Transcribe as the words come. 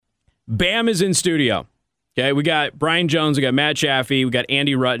Bam is in studio. Okay, we got Brian Jones, we got Matt Chaffee, we got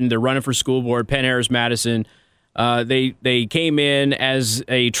Andy Rutten. They're running for school board, Penn Harris Madison. They came in as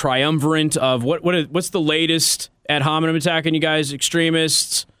a triumvirate of what's the latest ad hominem attack on you guys?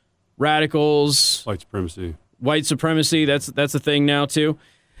 Extremists, radicals, white supremacy. That's a thing now too.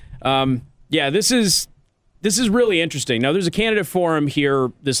 This is really interesting. Now there's a candidate forum here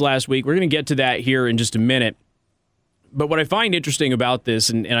this last week. We're going to get to that here in just a minute. But what I find interesting about this,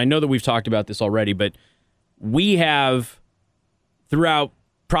 and I know that we've talked about this already, but we have, throughout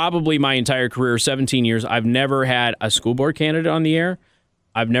probably my entire career, 17 years, I've never had a school board candidate on the air.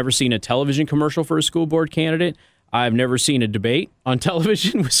 I've never seen a television commercial for a school board candidate. I've never seen a debate on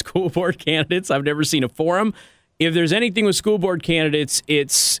television with school board candidates. I've never seen a forum. If there's anything with school board candidates,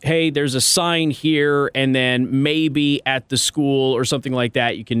 it's, hey, there's a sign here, and then maybe at the school or something like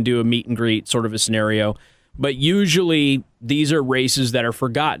that, you can do a meet and greet sort of a scenario. But usually these are races that are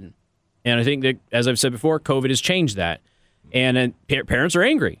forgotten. And I think that, as I've said before, COVID has changed that. And parents are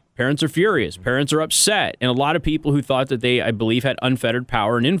angry. Parents are furious. Parents are upset. And a lot of people who thought that they, I believe, had unfettered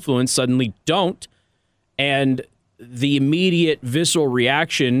power and influence suddenly don't. And the immediate visceral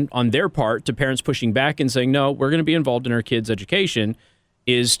reaction on their part to parents pushing back and saying, no, we're going to be involved in our kids' education,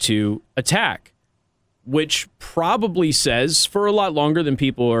 is to attack, which probably says, for a lot longer than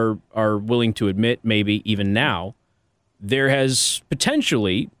people are willing to admit, maybe even now, there has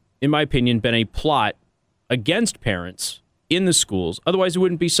potentially, in my opinion, been a plot against parents in the schools. Otherwise, they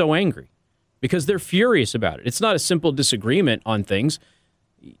wouldn't be so angry because they're furious about it. It's not a simple disagreement on things.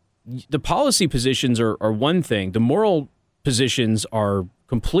 The policy positions are one thing. The moral positions are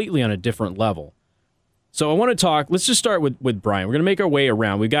completely on a different level. So I want to talk, let's just start with Brian. We're going to make our way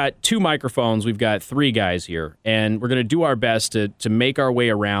around. We've got 2 microphones. We've got 3 guys here, and we're going to do our best to make our way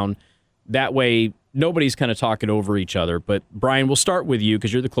around. That way, nobody's kind of talking over each other. But Brian, we'll start with you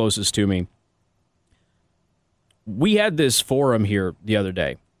because you're the closest to me. We had this forum here the other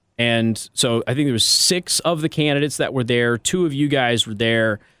day, and so I think there was 6 of the candidates that were there. 2 of you guys were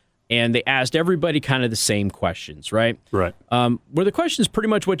there, and they asked everybody kind of the same questions, right? Right. Were the questions pretty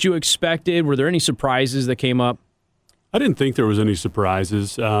much what you expected? Were there any surprises that came up? I didn't think there was any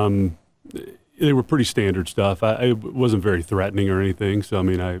surprises. They were pretty standard stuff. It wasn't very threatening or anything. So I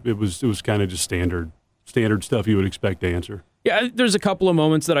mean, it was kind of just standard stuff you would expect to answer. Yeah, there's a couple of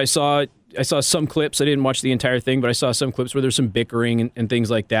moments that I saw some clips. I didn't watch the entire thing, but I saw some clips where there's some bickering and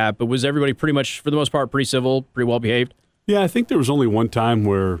things like that. But was everybody pretty much, for the most part, pretty civil, pretty well behaved? Yeah, I think there was only one time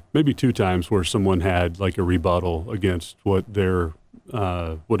maybe 2 times where someone had like a rebuttal against what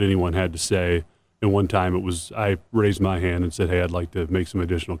anyone had to say. And one time I raised my hand and said, hey, I'd like to make some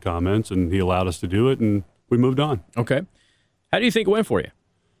additional comments, and he allowed us to do it, and we moved on. Okay. How do you think it went for you?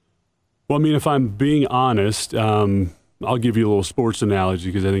 Well, I mean, if I'm being honest, I'll give you a little sports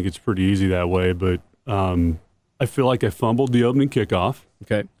analogy because I think it's pretty easy that way, but I feel like I fumbled the opening kickoff.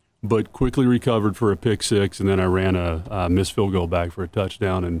 Okay. But quickly recovered for a pick 6, and then I ran a missed field goal back for a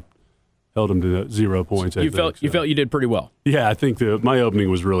touchdown and held them to 0 points. You felt you did pretty well. Yeah, I think my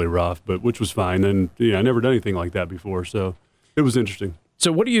opening was really rough, but which was fine. And I never done anything like that before, so it was interesting.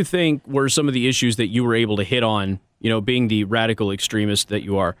 So, what do you think were some of the issues that you were able to hit on? Being the radical extremist that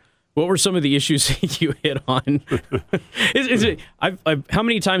you are, what were some of the issues that you hit on? How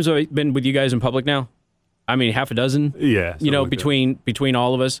many times have I been with you guys in public now? I mean, half a dozen. Yeah. Between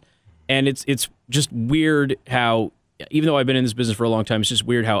all of us. And it's just weird how, even though I've been in this business for a long time, it's just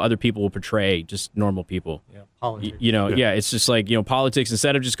weird how other people will portray just normal people. Yeah, politics. It's just like, politics,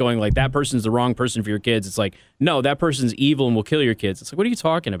 instead of just going like, that person's the wrong person for your kids, it's like, no, that person's evil and will kill your kids. It's like, what are you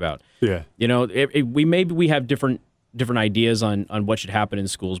talking about? Yeah. We have different ideas on what should happen in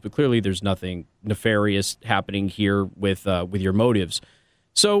schools, but clearly there's nothing nefarious happening here with your motives.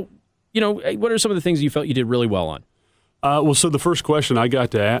 So, what are some of the things you felt you did really well on? So the first question I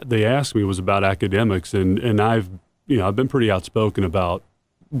got they asked me was about academics, and I've been pretty outspoken about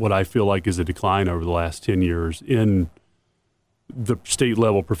what I feel like is a decline over the last 10 years in the state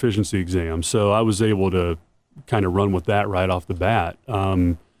level proficiency exam. So I was able to kind of run with that right off the bat.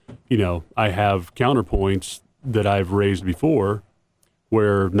 I have counterpoints that I've raised before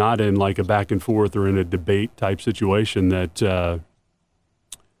where not in like a back and forth or in a debate type situation that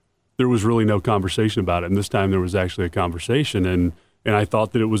there was really no conversation about it. And this time there was actually a conversation, and I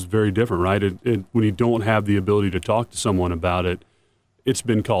thought that it was very different, right? When you don't have the ability to talk to someone about it, it's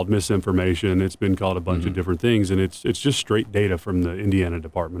been called misinformation. It's been called a bunch of different things, and it's just straight data from the Indiana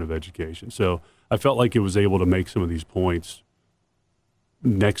Department of Education. So I felt like it was able to make some of these points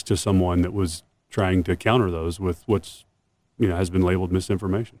next to someone that was trying to counter those with what's has been labeled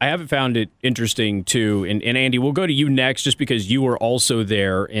misinformation. I haven't found it interesting too, and Andy, we'll go to you next just because you were also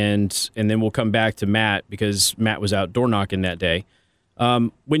there, and then we'll come back to Matt because Matt was out door knocking that day.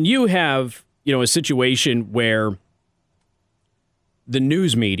 When you have a situation where the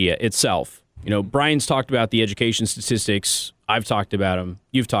news media itself, Brian's talked about the education statistics, I've talked about them,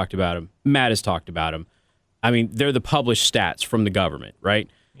 you've talked about them, Matt has talked about them. I mean, they're the published stats from the government, right?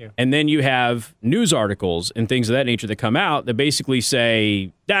 Yeah. And then you have news articles and things of that nature that come out that basically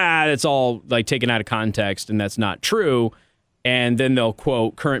say, that's all like taken out of context and that's not true. And then they'll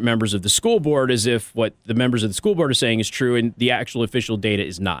quote current members of the school board as if what the members of the school board are saying is true and the actual official data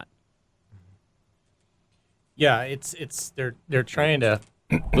is not. Yeah, they're trying to...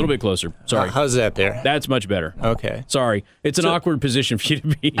 A little bit closer. Sorry. How's that there? That's much better. Okay. Sorry. It's an awkward position for you to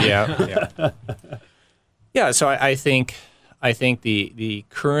be. Yeah. Yeah, so I think the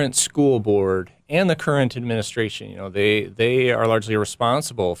current school board and the current administration, they are largely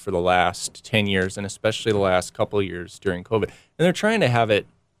responsible for the last 10 years and especially the last couple of years during COVID. And they're trying to have it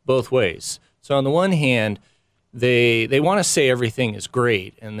both ways. So on the one hand, they want to say everything is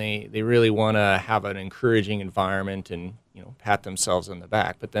great and they really want to have an encouraging environment and pat themselves on the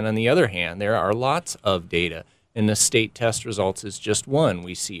back. But then on the other hand, there are lots of data, and the state test results is just one.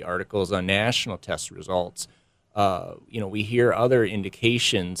 We see articles on national test results. We hear other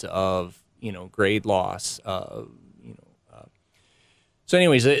indications of grade loss. So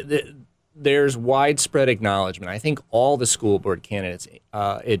anyways, there's widespread acknowledgement. I think all the school board candidates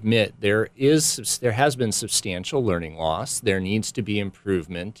admit there has been substantial learning loss. There needs to be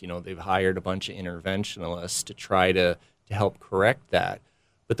improvement. They've hired a bunch of interventionalists to try to help correct that.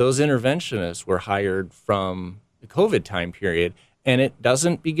 But those interventionists were hired from the COVID time period, and it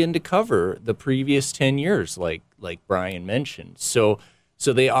doesn't begin to cover the previous 10 years, like Brian mentioned. So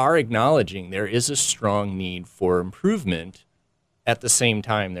they are acknowledging there is a strong need for improvement. At the same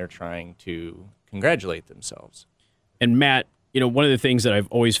time, they're trying to congratulate themselves. And Matt, one of the things that I've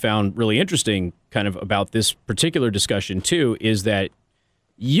always found really interesting kind of about this particular discussion too is that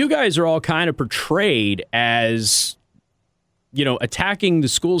you guys are all kind of portrayed as attacking the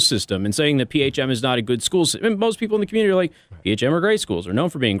school system and saying that PHM is not a good school system. And most people in the community are like, PHM are great schools, are known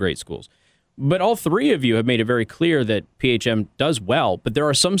for being great schools. But all three of you have made it very clear that PHM does well, but there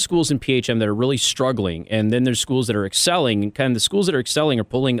are some schools in PHM that are really struggling, and then there's schools that are excelling, and kind of the schools that are excelling are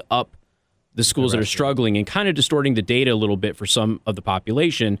pulling up the schools that are struggling and kind of distorting the data a little bit for some of the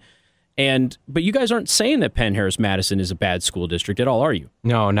population. But you guys aren't saying that Penn Harris Madison is a bad school district at all, are you?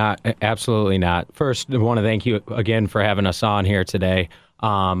 No, absolutely not. First, I want to thank you again for having us on here today.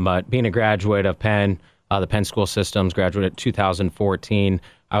 But being a graduate of Penn, the Penn School Systems, graduate in 2014,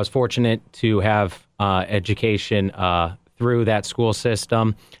 I was fortunate to have education through that school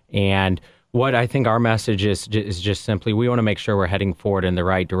system. And what I think our message is just simply, we want to make sure we're heading forward in the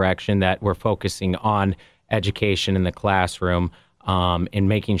right direction, that we're focusing on education in the classroom. And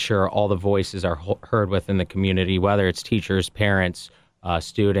making sure all the voices are heard within the community, whether it's teachers, parents,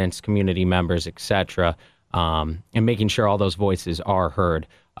 students, community members, etc., and making sure all those voices are heard.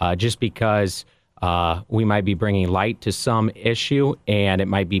 Just because we might be bringing light to some issue and it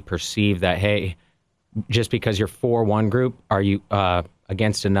might be perceived that, hey, just because you're for one group, are you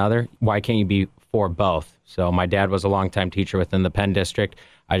against another? Why can't you be for both? So my dad was a longtime teacher within the Penn District.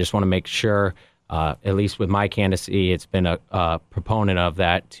 I just want to make sure at least with my candidacy, it's been a proponent of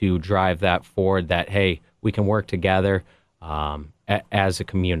that to drive that forward, that, hey, we can work together as a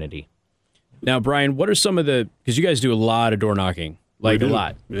community. Now, Brian, what are some of because you guys do a lot of door knocking, a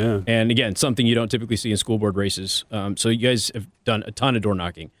lot. Yeah. And again, something you don't typically see in school board races. So you guys have done a ton of door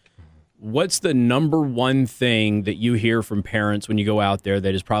knocking. What's the number one thing that you hear from parents when you go out there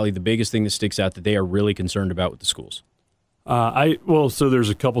that is probably the biggest thing that sticks out that they are really concerned about with the schools? So there's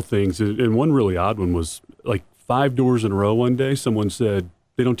a couple things, and one really odd one was like 5 doors in a row one day. Someone said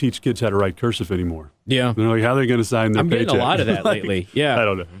they don't teach kids how to write cursive anymore. Yeah, they're like, how are they going to sign their paycheck? I'm getting a lot of that lately. Yeah, I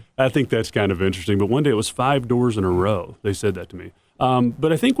don't know. I think that's kind of interesting. But one day it was 5 doors in a row. They said that to me.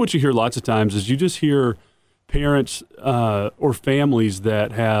 But I think what you hear lots of times is you just hear parents or families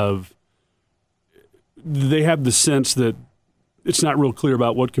that have the sense that it's not real clear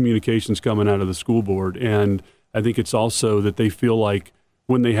about what communication's coming out of the school board. And I think it's also that they feel like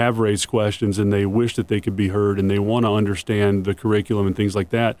when they have raised questions and they wish that they could be heard and they want to understand the curriculum and things like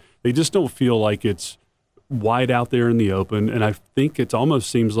that, they just don't feel like it's wide out there in the open. And I think it almost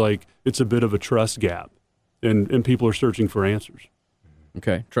seems like it's a bit of a trust gap, and people are searching for answers.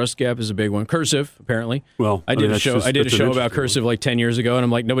 Okay, trust gap is a big one. Cursive, apparently. Well, I did mean, a show. that's I did a an show about interesting cursive like 10 years ago, and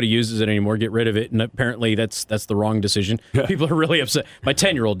I'm like, nobody uses it anymore. Get rid of it. And apparently, that's the wrong decision. People are really upset. My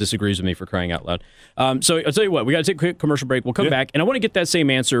 10-year-old disagrees with me for crying out loud. So I'll tell you what. We got to take a quick commercial break. We'll come back, and I want to get that same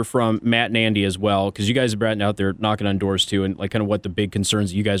answer from Matt and Andy as well, because you guys have been out there knocking on doors too, and like kind of what the big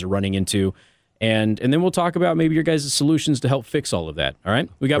concerns that you guys are running into. And then we'll talk about maybe your guys' solutions to help fix all of that. All right?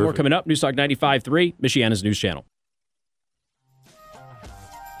 We got more coming up. News Talk 95.3, Michiana's news channel.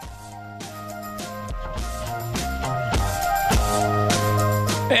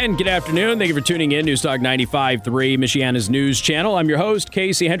 And good afternoon. Thank you for tuning in. News Talk 95.3, Michiana's news channel. I'm your host,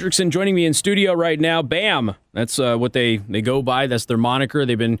 Casey Hendrickson. Joining me in studio right now, BAM. That's what they go by. That's their moniker.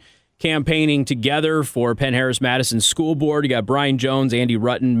 They've been campaigning together for Penn Harris Madison School Board. You got Brian Jones, Andy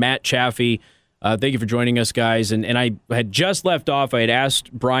Rutten, Matt Chaffee. Thank you for joining us, guys. And I had just left off. I had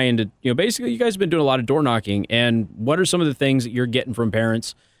asked Brian to, basically, you guys have been doing a lot of door knocking. And what are some of the things that you're getting from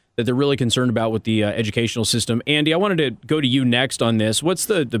parents that they're really concerned about with the educational system? Andy, I wanted to go to you next on this. What's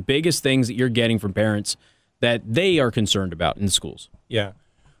the biggest things that you're getting from parents that they are concerned about in schools? Yeah.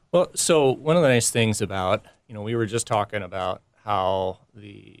 Well, so one of the nice things about, we were just talking about how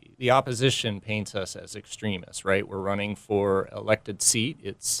the opposition paints us as extremists, right? We're running for elected seat.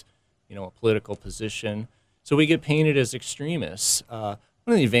 It's, a political position. So we get painted as extremists. One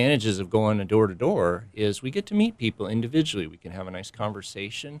of the advantages of going door to door is we get to meet people individually. We can have a nice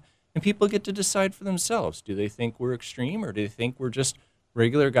conversation, and people get to decide for themselves. Do they think we're extreme, or do they think we're just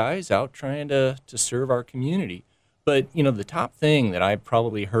regular guys out trying to serve our community? But, the top thing that I've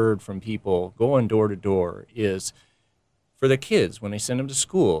probably heard from people going door to door is for the kids, when they send them to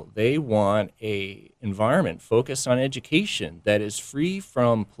school, they want a environment focused on education that is free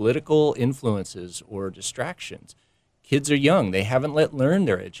from political influences or distractions. Kids are young. They haven't learned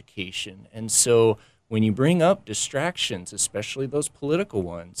their education. And so when you bring up distractions, especially those political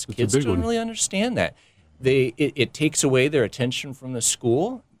ones, kids don't really understand that. It takes away their attention from the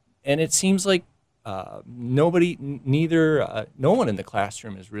school, and it seems like no one in the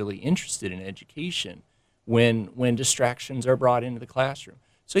classroom is really interested in education when distractions are brought into the classroom.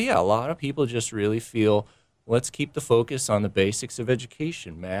 So yeah, a lot of people just really feel, let's keep the focus on the basics of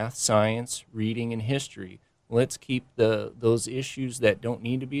education, math, science, reading, and history. Let's keep those issues that don't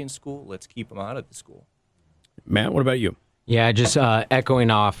need to be in school, let's keep them out of the school. Matt, what about you? Yeah, just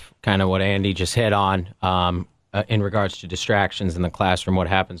echoing off kind of what Andy just hit on in regards to distractions in the classroom. What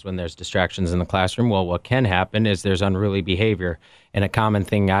happens when there's distractions in the classroom? Well, what can happen is there's unruly behavior. And a common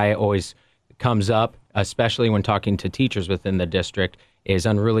thing I always comes up, especially when talking to teachers within the district, is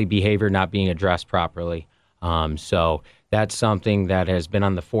unruly behavior not being addressed properly. So that's something that has been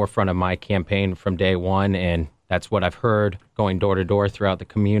on the forefront of my campaign from day one, and that's what I've heard going door to door throughout the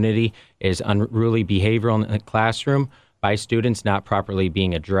community is unruly behavior in the classroom by students not properly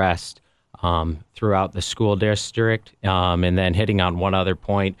being addressed throughout the school district. And then hitting on one other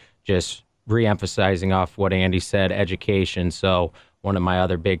point, just re-emphasizing off what Andy said, education. So one of my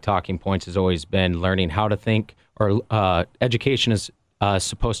other big talking points has always been learning how to think, or education is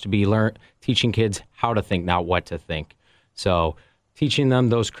supposed to be teaching kids how to think, not what to think. So teaching them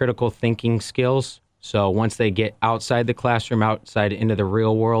those critical thinking skills. So once they get outside the classroom, outside into the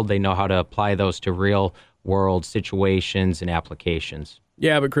real world, they know how to apply those to real world situations and applications.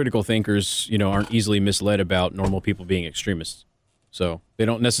 Yeah, but critical thinkers, aren't easily misled about normal people being extremists. So they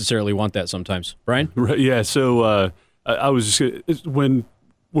don't necessarily want that sometimes. Brian? Right, yeah, so I was just when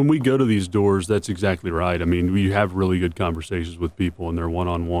we go to these doors, that's exactly right. I mean, we have really good conversations with people, and they're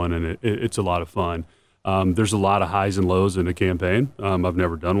one-on-one, and it's a lot of fun. There's a lot of highs and lows in a campaign. I've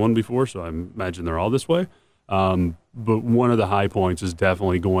never done one before, so I imagine they're all this way. But one of the high points is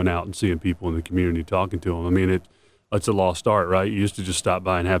definitely going out and seeing people in the community, talking to them. I mean, it's a lost art, right? You used to just stop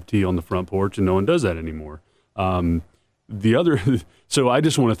by and have tea on the front porch, and no one does that anymore. So I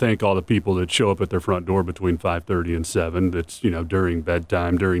just want to thank all the people that show up at their front door between 5:30 and 7. That's, during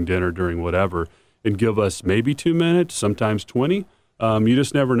bedtime, during dinner, during whatever, and give us maybe 2 minutes, sometimes 20. You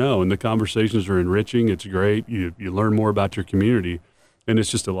just never know. And the conversations are enriching. It's great. You learn more about your community, and it's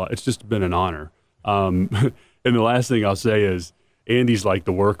just a lot. It's just been an honor. And the last thing I'll say is Andy's like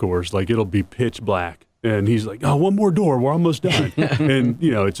the workhorse. Like, it'll be pitch black, and he's like, "Oh, one more door. We're almost done." And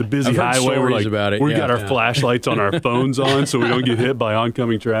it's a busy highway. We're like, about it. We've got our flashlights on our phones on, so we don't get hit by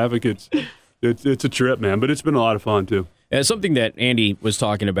oncoming traffic. It's a trip, man. But it's been a lot of fun too. Something that Andy was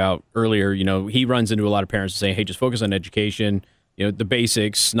talking about earlier. He runs into a lot of parents saying, "Hey, just focus on education. The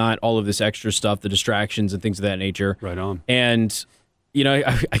basics, not all of this extra stuff, the distractions and things of that nature." Right on. And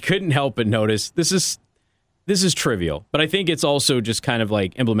I couldn't help but notice this is trivial, but I think it's also just kind of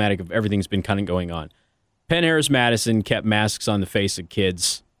like emblematic of everything that's been kind of going on. Penn Harris Madison kept masks on the face of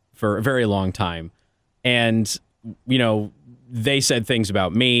kids for a very long time. And, you know, they said things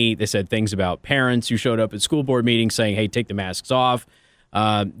about me. They said things about parents who showed up at school board meetings saying, hey, take the masks off.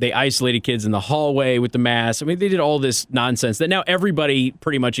 They isolated kids in the hallway with the masks. I mean, they did all this nonsense that now everybody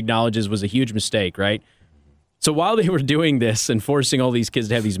pretty much acknowledges was a huge mistake, right? So while they were doing this and forcing all these kids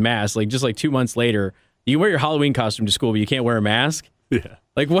to have these masks, like just like 2 months later, you can wear your Halloween costume to school, but you can't wear a mask? Yeah.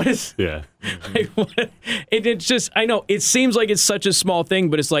 Like, what is... Yeah. Like, what? It's just, I know, it seems like it's such a small thing,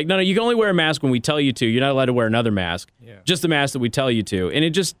 but it's like, no, you can only wear a mask when we tell you to. You're not allowed to wear another mask. Yeah. Just the mask that we tell you to. And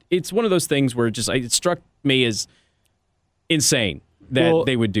it's one of those things where it struck me as insane that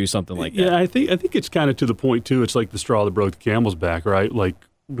they would do something like that. Yeah, I think it's kind of to the point, too. It's like the straw that broke the camel's back, right? Like,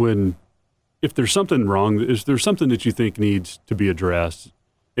 if there's something wrong, if there's something that you think needs to be addressed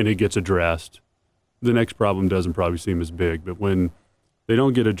and it gets addressed, the next problem doesn't probably seem as big. But when they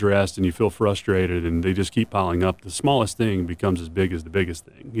don't get addressed and you feel frustrated and they just keep piling up, the smallest thing becomes as big as the biggest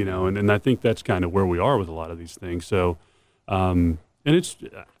thing, you know, and I think that's kind of where we are with a lot of these things. So, and it's,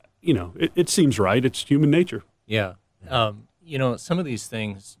 you know, it seems right. It's human nature. Yeah. You know, some of these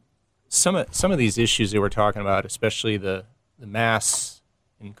things, some of these issues that we're talking about, especially the masks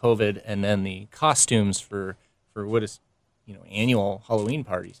and COVID, and then the costumes for what is, you know, annual Halloween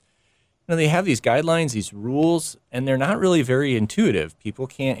parties. You know, they have these guidelines, these rules, and they're not really very intuitive. People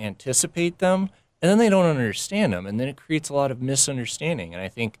can't anticipate them, and then they don't understand them, and then it creates a lot of misunderstanding. And I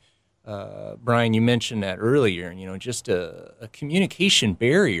think, Brian, you mentioned that earlier, you know, just a communication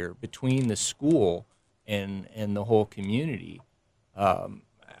barrier between the school and the whole community. I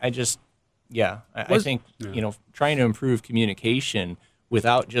think, you know, trying to improve communication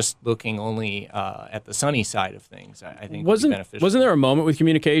without just looking only at the sunny side of things, I think would be beneficial. Wasn't there a moment with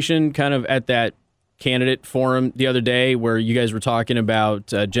communication kind of at that candidate forum the other day where you guys were talking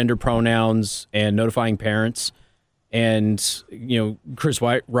about gender pronouns and notifying parents? And, you know, Chris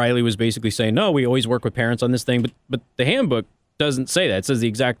Riley was basically saying, no, we always work with parents on this thing, but the handbook doesn't say that. It says the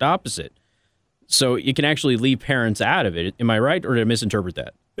exact opposite. So you can actually leave parents out of it. Am I right, or did I misinterpret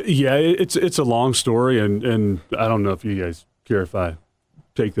that? Yeah, it's a long story, and I don't know if you guys care if I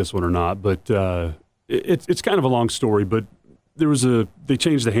take this one or not, but it's kind of a long story. But they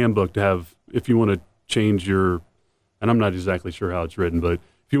changed the handbook to have, if you want to change your, and I'm not exactly sure how it's written, but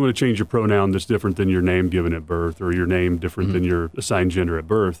if you want to change your pronoun that's different than your name given at birth, or your name different than your assigned gender at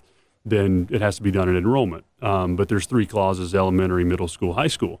birth, then it has to be done in enrollment. But there's 3 clauses: elementary, middle school, high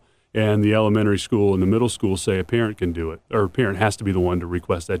school. And the elementary school and the middle school say a parent can do it, or a parent has to be the one to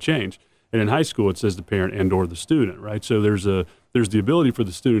request that change. And in high school, it says the parent and or the student, right? So there's the ability for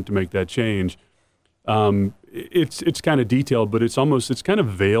the student to make that change. It's kind of detailed, but it's kind of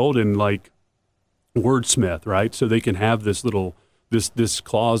veiled in like wordsmith, right? So they can have this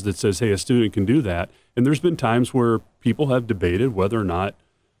clause that says, hey, a student can do that. And there's been times where people have debated whether or not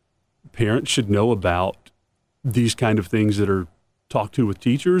parents should know about these kind of things that are talked to with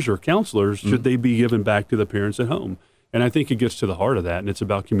teachers or counselors. Should they be given back to the parents at home? And I think it gets to the heart of that. And it's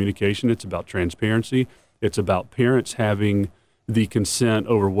about communication. It's about transparency. It's about parents having the consent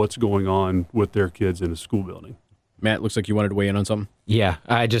over what's going on with their kids in a school building. Matt, looks like you wanted to weigh in on something. Yeah,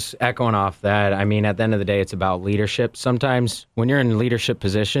 I just echoing off that. I mean, at the end of the day, it's about leadership. Sometimes when you're in leadership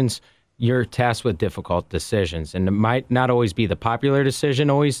positions, you're tasked with difficult decisions. And it might not always be the popular decision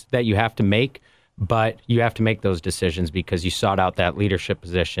always that you have to make, but you have to make those decisions because you sought out that leadership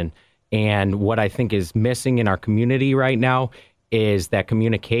position. And what I think is missing in our community right now is that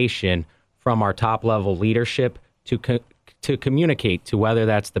communication from our top level leadership to communicate to, whether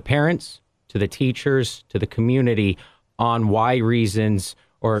that's the parents, to the teachers, to the community, on why reasons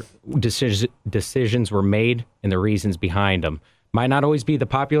or decisions were made and the reasons behind them. Might not always be the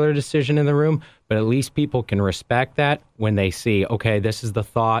popular decision in the room, but at least people can respect that when they see, okay, this is the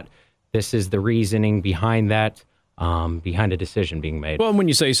thought, this is the reasoning behind that, behind a decision being made. Well, and when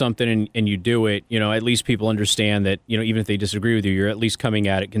you say something and you do it, you know, at least people understand that, you know, even if they disagree with you, you're at least coming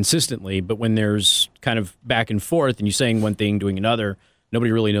at it consistently. But when there's kind of back and forth and you're saying one thing, doing another,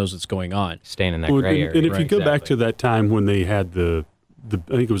 nobody really knows what's going on. Staying in that gray area. And if you go back to that time when they had the I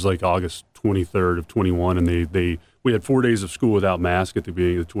think it was like August 23rd of 21, and we had 4 days of school without masks at the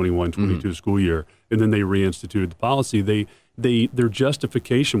beginning of the 21-22 school year, and then they reinstituted the policy. Their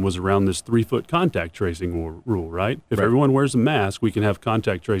justification was around this 3-foot contact tracing rule, right? If everyone wears a mask, we can have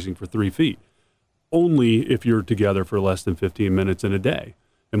contact tracing for 3 feet, only if you're together for less than 15 minutes in a day.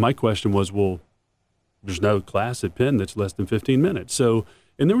 And my question was, well, there's no class at Penn that's less than 15 minutes. So,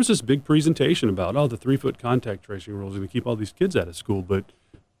 and there was this big presentation about, the 3-foot contact tracing rule is going to keep all these kids out of school. But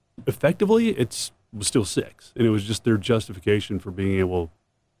effectively, it was still 6. And it was just their justification for being able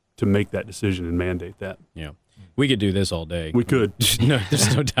to make that decision and mandate that. Yeah. We could do this all day. We could. No,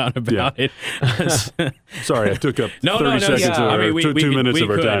 there's no doubt about it. Sorry, I took up 30 seconds yeah. or 2 minutes of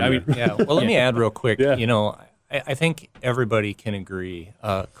our time. Yeah. Well, let me add real quick. Yeah. You know, I think everybody can agree.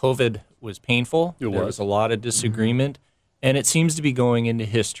 COVID was painful. There was a lot of disagreement, and it seems to be going into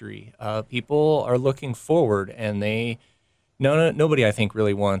history. People are looking forward, and nobody I think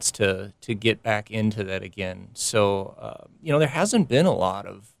really wants to get back into that again. So, you know, there hasn't been a lot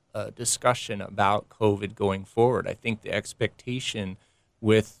of discussion about COVID going forward. I think the expectation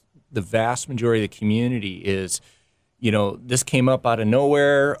with the vast majority of the community is, you know, this came up out of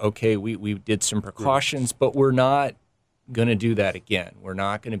nowhere. Okay, we did some precautions, but we're not going to do that again. We're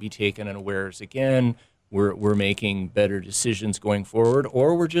not going to be taken unawares again. We're making better decisions going forward,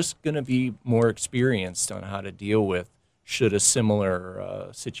 or we're just going to be more experienced on how to deal with should a similar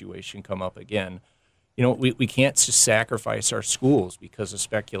situation come up again. You know, we can't just sacrifice our schools because of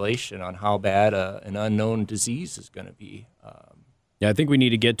speculation on how bad an unknown disease is going to be. Yeah, I think we need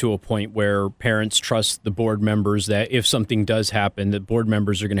to get to a point where parents trust the board members that if something does happen, that board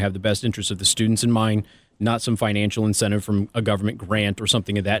members are going to have the best interests of the students in mind, not some financial incentive from a government grant or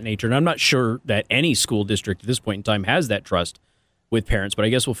something of that nature. And I'm not sure that any school district at this point in time has that trust with parents, but I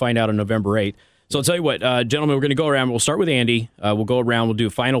guess we'll find out on November 8th. So I'll tell you what, gentlemen, we're going to go around. We'll start with Andy. We'll go around. We'll do a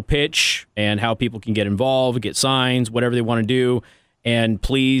final pitch and how people can get involved, get signs, whatever they want to do. And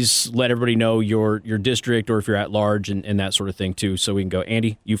please let everybody know your district or if you're at large and that sort of thing, too. So we can go.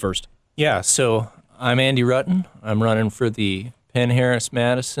 Andy, you first. Yeah, so I'm Andy Rutten. I'm running for the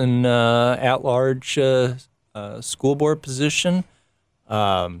Penn-Harris-Madison at-large school board position.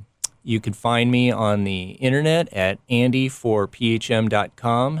 You can find me on the internet at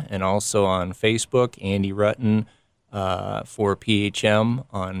andyforphm.com and also on Facebook, Andy Rutten for PHM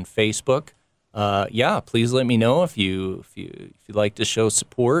on Facebook. Please let me know if you'd like to show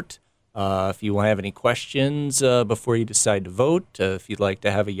support. If you have any questions before you decide to vote, if you'd like to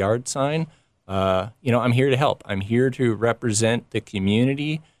have a yard sign, I'm here to help. I'm here to represent the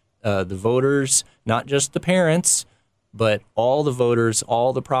community, the voters, not just the parents, but all the voters,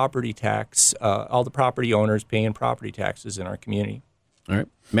 all the property owners paying property taxes in our community. All right.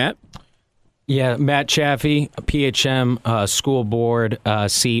 Matt? Yeah, Matt Chaffee, PHM school board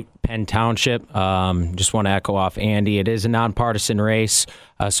seat, Penn Township. Just want to echo off Andy. It is a nonpartisan race,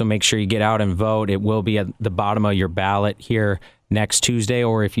 so make sure you get out and vote. It will be at the bottom of your ballot here next Tuesday,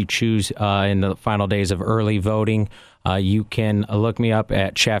 or if you choose in the final days of early voting, you can look me up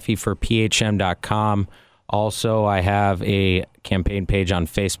at chaffeeforphm.com. Also, I have a campaign page on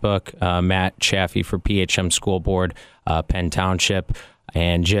Facebook, Matt Chaffee for PHM School Board, Penn Township.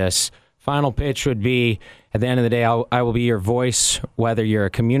 And just final pitch would be, at the end of the day, I will be your voice, whether you're a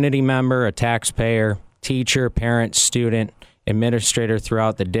community member, a taxpayer, teacher, parent, student, administrator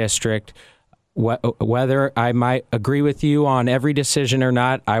throughout the district. Whether I might agree with you on every decision or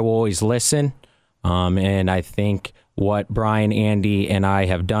not, I will always listen. And I think what Brian, Andy, and I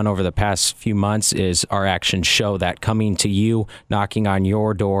have done over the past few months is our actions show that, coming to you, knocking on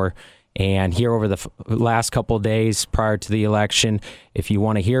your door. And here over the last couple of days prior to the election, if you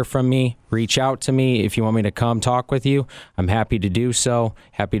want to hear from me, reach out to me. If you want me to come talk with you, I'm happy to do so.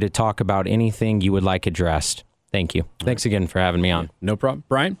 Happy to talk about anything you would like addressed. Thank you. Thanks again for having me on. No problem.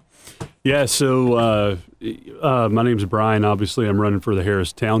 Brian? Yeah, so my name's Brian. Obviously, I'm running for the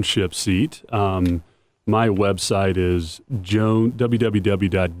Harris Township seat. My website is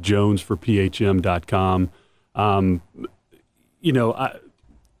www.jonesforphm.com.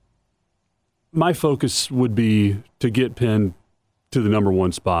 My focus would be to get Penn to the number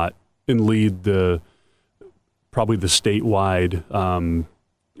one spot and lead probably the statewide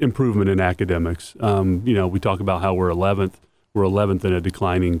improvement in academics. We talk about how we're 11th. We're 11th in a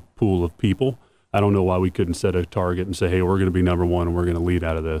declining pool of people. I don't know why we couldn't set a target and say, hey, we're going to be number one and we're going to lead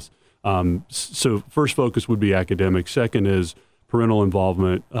out of this. So first focus would be academics. Second is parental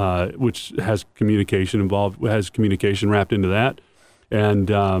involvement, which has communication wrapped into that.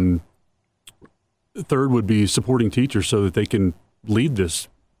 And third would be supporting teachers so that they can lead this,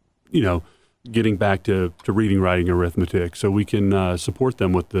 getting back to reading, writing, arithmetic. So we can support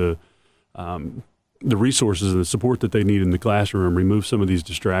them with the resources and the support that they need in the classroom, remove some of these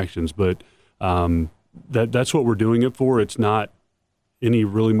distractions. But that's what we're doing it for. It's not any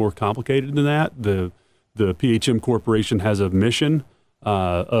really more complicated than that. The PHM Corporation has a mission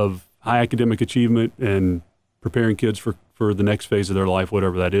of high academic achievement and preparing kids for the next phase of their life,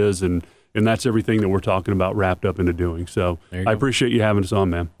 whatever that is. And that's everything that we're talking about wrapped up into doing. So I appreciate you having us on,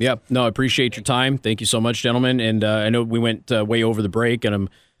 man. Yeah, no, I appreciate your time. Thank you so much, gentlemen. And I know we went way over the break, and I'm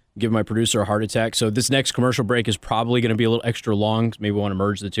give my producer a heart attack. So this next commercial break is probably going to be a little extra long. Maybe we want to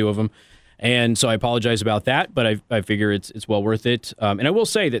merge the two of them. And so I apologize about that, but I figure it's well worth it. And I will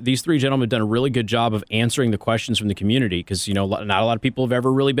say that these three gentlemen have done a really good job of answering the questions from the community because, not a lot of people have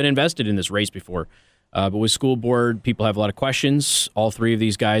ever really been invested in this race before. But with school board, people have a lot of questions. All three of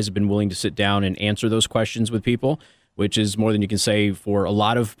these guys have been willing to sit down and answer those questions with people, which is more than you can say for a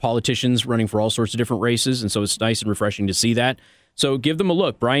lot of politicians running for all sorts of different races. And so it's nice and refreshing to see that. So give them a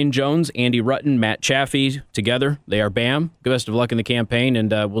look. Brian Jones, Andy Rutten, Matt Chaffee, together. They are BAM. Best of luck in the campaign, and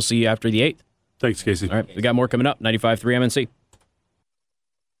we'll see you after the 8th. Thanks, Casey. All right, we got more coming up. 95.3 MNC.